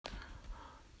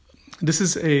This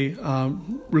is a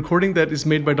recording that is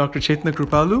made by Dr. Chaitanya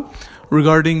Kripalu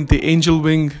regarding the Angel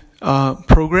Wing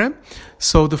program.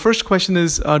 So the first question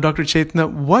is, Dr. Chaitanya,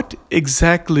 what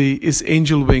exactly is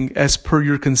Angel Wing as per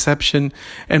your conception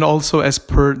and also as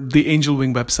per the Angel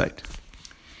Wing website?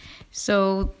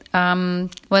 So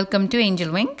welcome to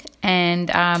Angel Wing. And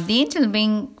the Angel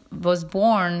Wing was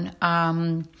born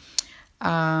on...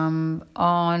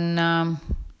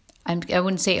 I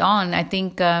wouldn't say on. I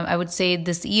think I would say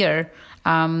this year,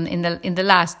 in the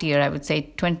last year, I would say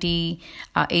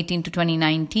 2018 to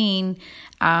 2019,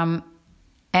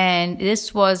 and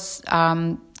this was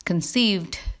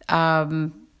conceived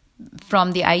from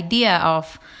the idea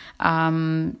of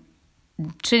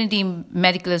Trinity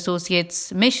Medical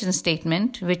Associates' mission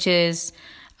statement, which is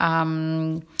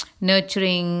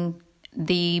nurturing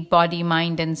the body,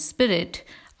 mind, and spirit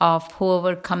of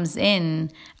whoever comes in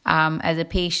as a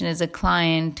patient, as a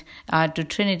client to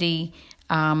Trinity,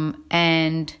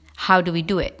 and how do we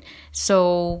do it?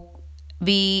 So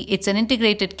it's an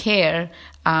integrated care,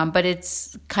 but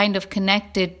it's kind of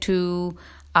connected to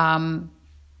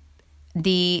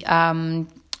the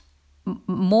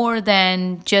more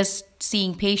than just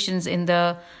seeing patients in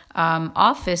the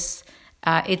office.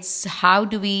 It's how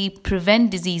do we prevent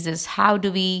diseases? How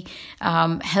do we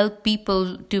help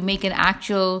people to make an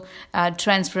actual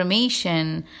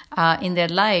transformation in their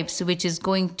lives, which is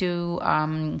going to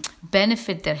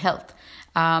benefit their health?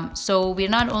 So we're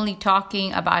not only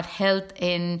talking about health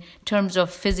in terms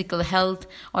of physical health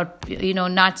or,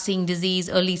 not seeing disease,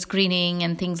 early screening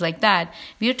and things like that.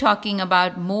 We're talking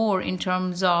about more in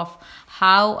terms of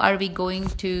how are we going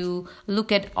to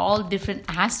look at all different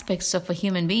aspects of a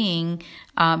human being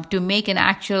to make an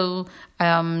actual,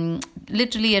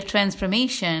 literally a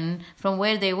transformation from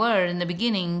where they were in the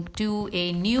beginning to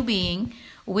a new being,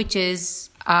 which is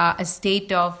a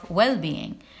state of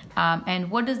well-being.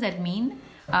 And what does that mean?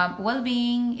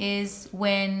 Well-being is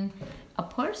when a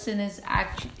person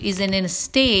is in a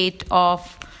state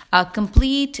of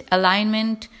complete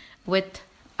alignment with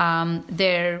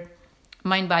their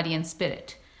mind, body, and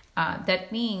spirit.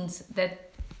 That means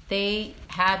that they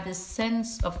have this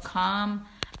sense of calm,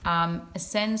 a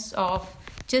sense of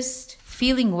just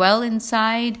feeling well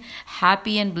inside,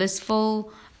 happy and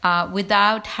blissful,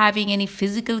 without having any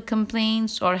physical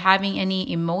complaints or having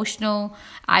any emotional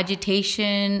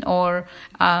agitation or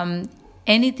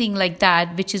anything like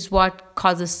that, which is what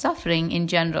causes suffering in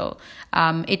general.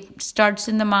 It starts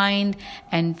in the mind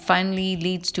and finally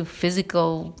leads to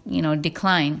physical,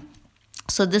 decline.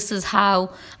 So this is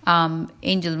how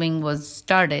Angel Wing was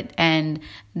started, and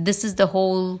this is the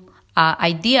whole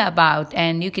idea about,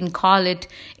 and you can call it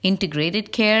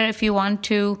integrated care if you want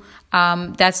to.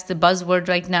 That's the buzzword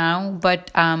right now. But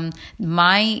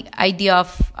my idea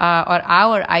of, or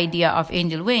our idea of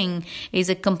Angel Wing is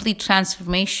a complete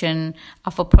transformation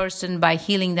of a person by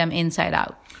healing them inside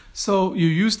out. So you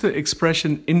use the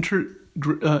expression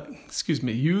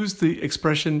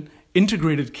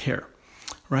integrated care,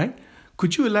 right?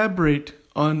 Could you elaborate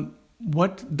on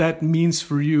what that means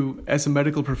for you as a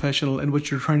medical professional and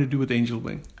what you're trying to do with Angel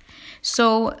Wing?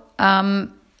 So,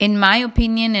 in my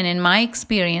opinion and in my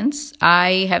experience,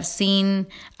 I have seen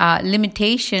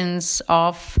limitations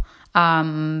of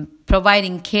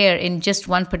providing care in just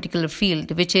one particular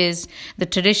field, which is the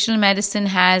traditional medicine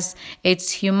has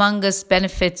its humongous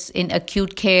benefits in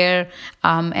acute care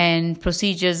and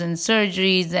procedures and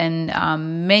surgeries and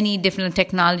many different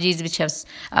technologies which have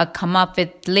come up with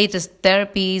latest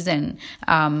therapies and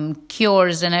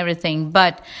cures and everything.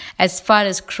 But as far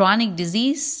as chronic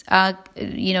disease,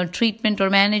 treatment or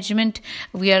management,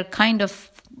 we are kind of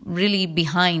really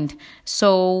behind.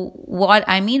 So what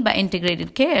I mean by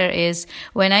integrated care is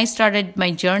when I started my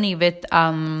journey with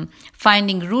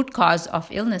finding root cause of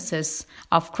illnesses,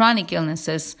 of chronic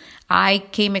illnesses, I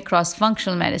came across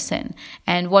functional medicine.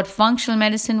 And what functional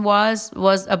medicine was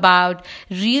about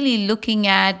really looking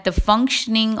at the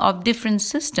functioning of different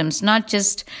systems, not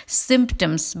just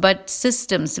symptoms, but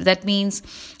systems. That means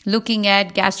looking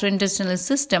at gastrointestinal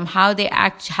system, how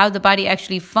the body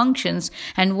actually functions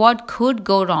and what could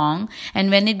go wrong. And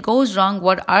when it goes wrong,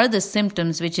 what are the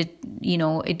symptoms which it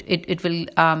will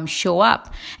show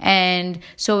up. And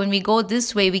so when we go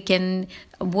this way, we can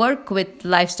work with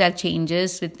lifestyle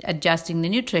changes, with adjusting the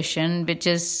nutrition, which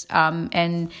is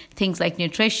and things like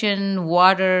nutrition,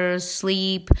 water,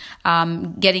 sleep,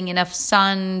 getting enough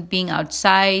sun, being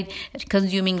outside,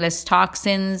 consuming less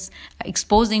toxins,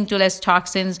 exposing to less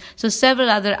toxins. So several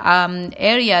other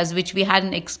areas which we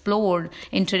hadn't explored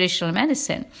in traditional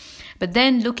medicine. But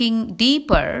then looking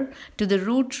deeper to the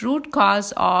root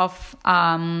cause of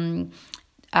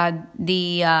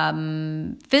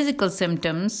the physical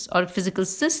symptoms or physical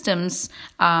systems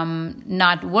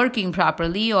not working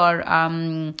properly or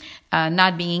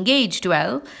not being engaged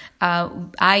well,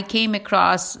 I came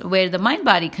across where the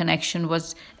mind-body connection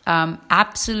was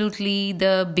absolutely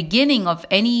the beginning of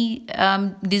any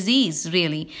disease,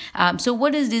 really. So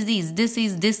what is disease? This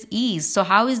is dis-ease. So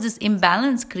how is this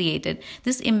imbalance created?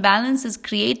 This imbalance is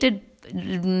created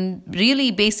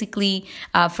really basically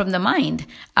from the mind,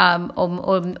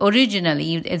 or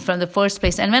originally from the first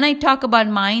place. And when I talk about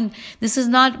mind,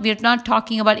 we're not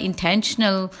talking about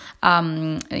intentional,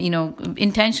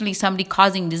 intentionally somebody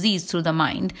causing disease through the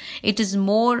mind. It is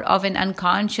more of an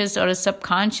unconscious or a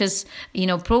subconscious,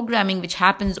 programming which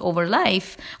happens over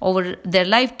their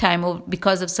lifetime, or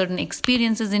because of certain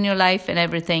experiences in your life and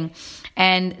everything.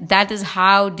 And that is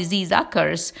how disease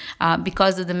occurs,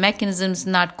 because of the mechanisms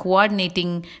not coordinating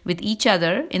with each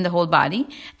other in the whole body.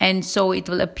 And so it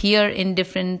will appear in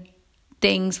different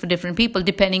things for different people,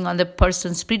 depending on the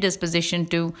person's predisposition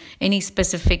to any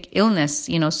specific illness,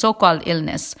 so-called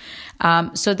illness.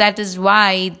 So that is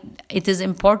why it is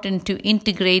important to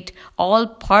integrate all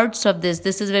parts of this.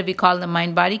 This is where we call the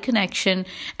mind-body connection.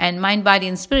 And mind, body,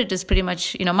 and spirit is pretty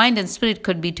much, mind and spirit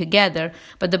could be together,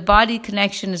 but the body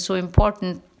connection is so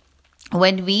important.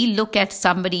 When we look at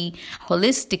somebody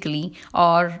holistically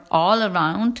or all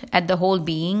around at the whole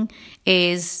being,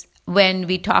 is when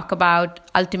we talk about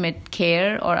ultimate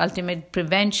care or ultimate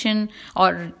prevention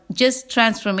or just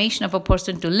transformation of a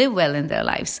person to live well in their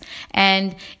lives.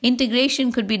 And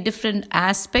integration could be different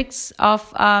aspects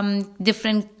of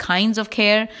different kinds of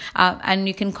care, and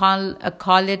you can call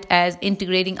it as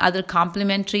integrating other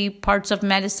complementary parts of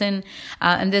medicine.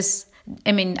 And this,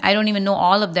 I don't even know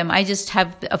all of them. I just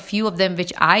have a few of them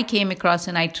which I came across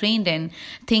and I trained in.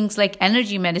 Things like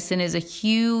energy medicine is a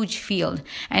huge field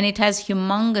and it has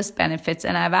humongous benefits.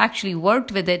 And I've actually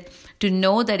worked with it to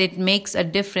know that it makes a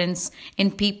difference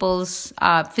in people's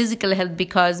physical health.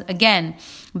 Because again,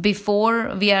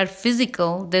 before we are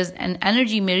physical, there's an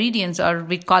energy meridians, or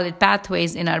we call it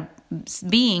pathways in our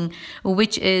being,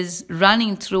 which is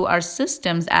running through our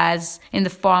systems as in the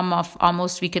form of,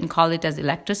 almost we can call it as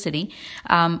electricity,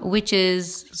 which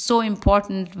is so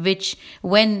important, which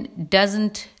when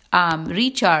doesn't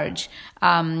recharge,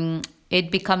 it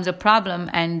becomes a problem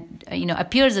and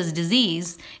appears as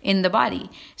disease in the body.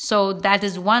 So that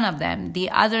is one of them. The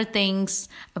other things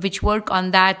which work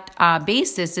on that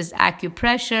basis is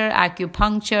acupressure,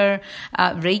 acupuncture,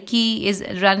 Reiki is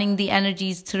running the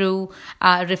energies through,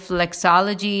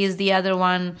 reflexology is the other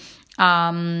one.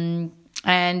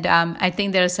 And I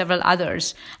think there are several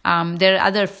others. There are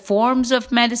other forms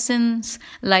of medicines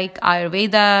like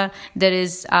Ayurveda. There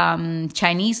is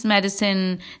Chinese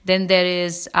medicine. Then there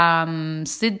is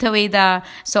Siddha Veda.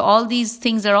 So all these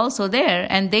things are also there,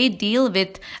 and they deal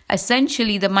with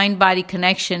essentially the mind-body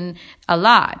connection a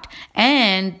lot.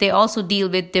 And they also deal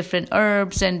with different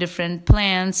herbs and different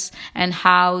plants and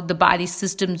how the body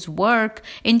systems work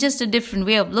in just a different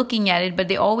way of looking at it, but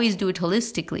they always do it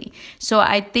holistically. So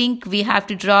I think we have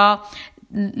to draw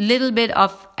little bit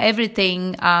of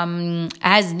everything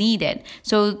as needed.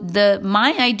 So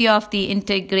my idea of the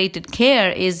integrated care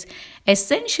is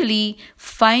essentially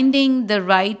finding the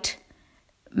right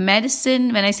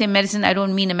medicine. When I say medicine, I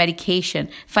don't mean a medication.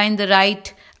 Find the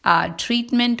right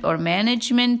treatment or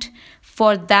management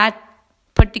for that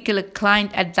particular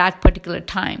client at that particular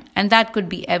time. And that could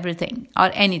be everything or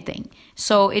anything.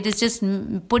 So it is just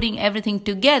putting everything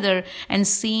together and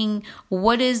seeing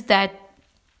what is that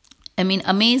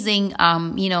amazing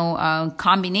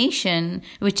combination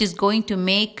which is going to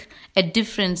make a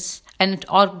difference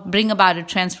or bring about a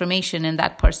transformation in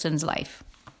that person's life.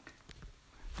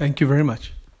 Thank you very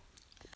much.